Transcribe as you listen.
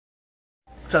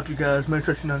What's up, you guys?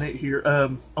 Nutrition98 here.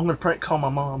 I'm gonna prank call my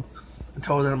mom and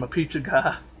tell her that I'm a pizza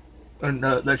guy and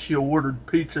that she ordered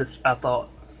pizza. I thought.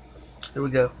 Here we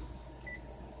go.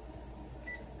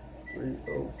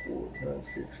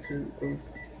 304-962. Oh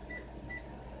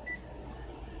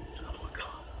my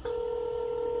god!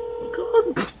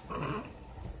 Oh god!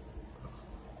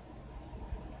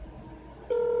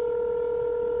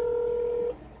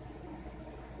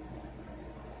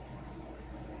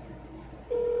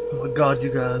 Oh my god, you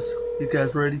guys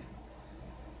ready?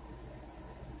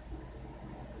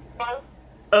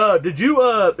 Did you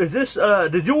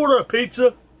order a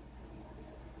pizza?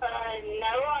 No,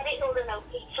 I didn't order no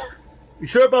pizza. You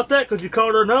sure about that? Because you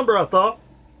called her number, I thought.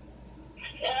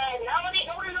 No, I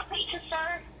didn't order no pizza,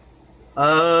 sir.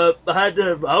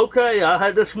 I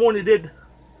had this morning, did.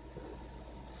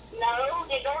 No,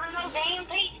 didn't order no damn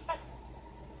pizza.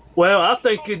 Well, I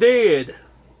think you did.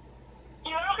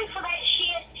 You owe me for that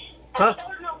shit. I Huh? didn't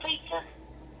order no pizza.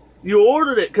 You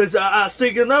ordered it because I see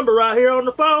your number right here on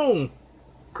the phone.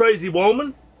 Crazy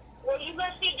woman. Well, you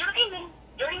must be dreaming.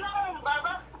 Dream on,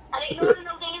 Bubba. I didn't order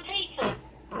no damn pizza.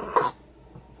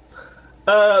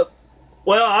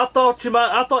 Well, I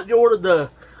thought you ordered the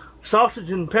sausage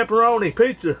and pepperoni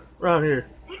pizza right here.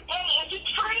 Hey, if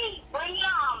it's free, bring it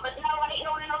on. But no, I didn't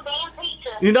order no damn pizza.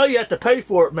 You know you have to pay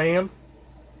for it, ma'am.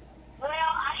 Well,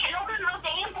 I should order no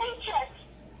damn pizza.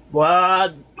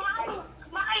 Well,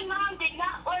 My mom did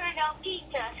not order no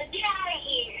pizza, so get out of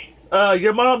here.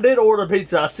 your mom did order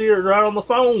pizza. I see her right on the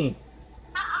phone.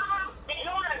 Didn't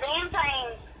order a damn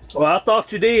thing. Well, I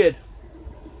thought you did.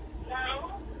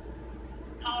 No.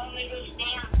 Calling me this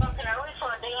damn fucking early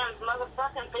for a damn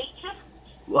motherfucking pizza?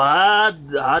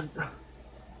 Well,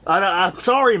 I'm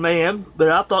sorry, ma'am, but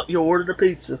I thought you ordered a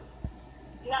pizza.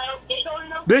 No, didn't order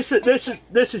no This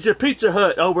pizza. is your Pizza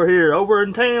Hut over here, over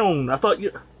in town. I thought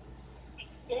you.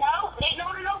 No, didn't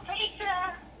order no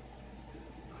pizza.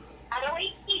 I don't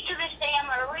eat pizza this damn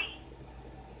early.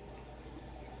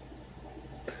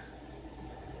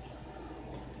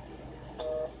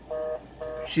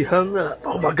 She hung up.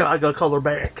 Oh my god, I gotta call her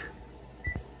back.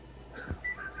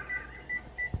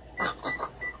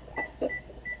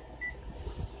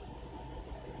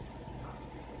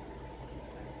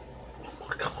 Oh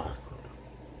my god.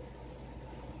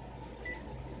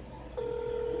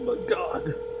 Oh my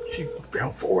god. She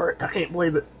fell for it. I can't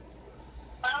believe it.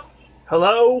 Hello?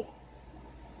 Hello?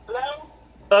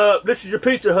 Hello? This is your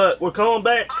Pizza Hut. We're calling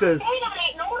back I because said I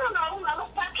didn't order no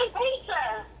motherfucking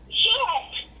pizza.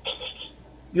 Shit.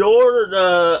 you ordered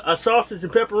a sausage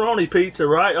and pepperoni pizza,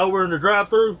 right? Over in the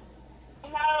drive-thru? No,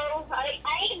 I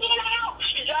ain't been out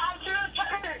to drive through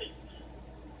a turd.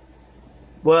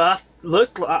 Well,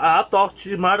 I thought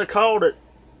you might have called it.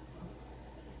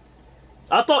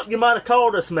 I thought you might have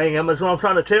called us, ma'am, is what I'm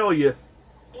trying to tell you.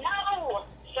 No,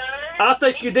 sir. I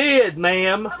think you did,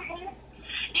 ma'am. You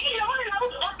didn't order no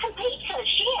fucking pizza.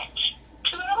 Shit.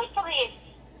 Too early for this.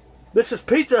 This is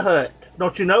Pizza Hut.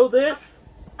 Don't you know this?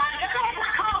 I'd rather have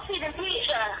a coffee than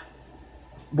pizza.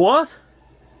 What?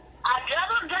 I'd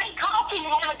rather drink coffee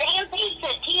than have a damn pizza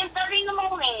at 10:30 in the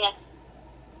morning.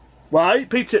 Well, I eat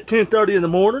pizza at 10:30 in the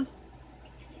morning.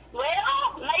 Well,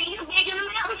 maybe you're big in the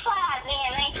mountainside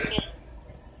then, ain't you?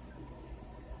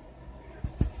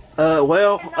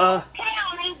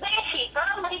 Town ain't Bessie,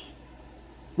 early.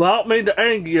 Well, I don't mean to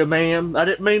anger you, ma'am. I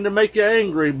didn't mean to make you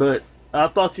angry, but I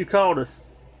thought you called us.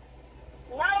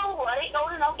 No, I didn't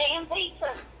order no damn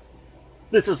pizza.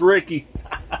 This is Ricky.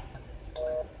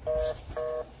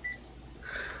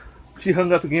 She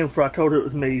hung up again before I told her it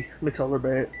was me. Let me call her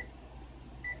back.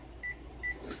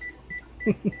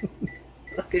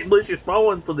 I can't believe she's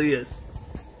falling for this.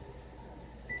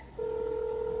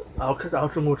 I'm going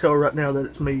to tell her right now that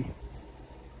it's me.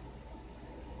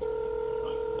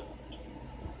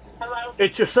 Hello?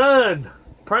 It's your son.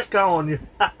 Prank calling you.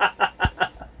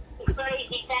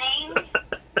 Crazy thing.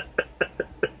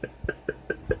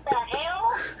 The hell?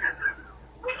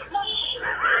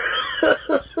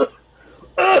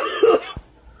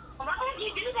 Why would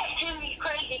you do that to me, you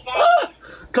crazy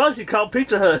thing? Cause you called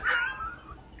Pizza Hut.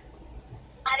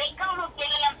 I didn't call no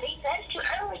damn pizza. That's too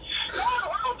early. No,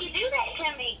 why would you do that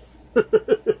to me?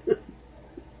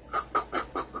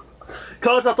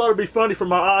 Cause I thought it'd be funny for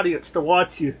my audience to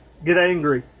watch you get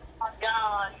angry. Oh,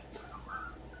 God.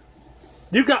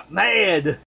 You got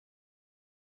mad.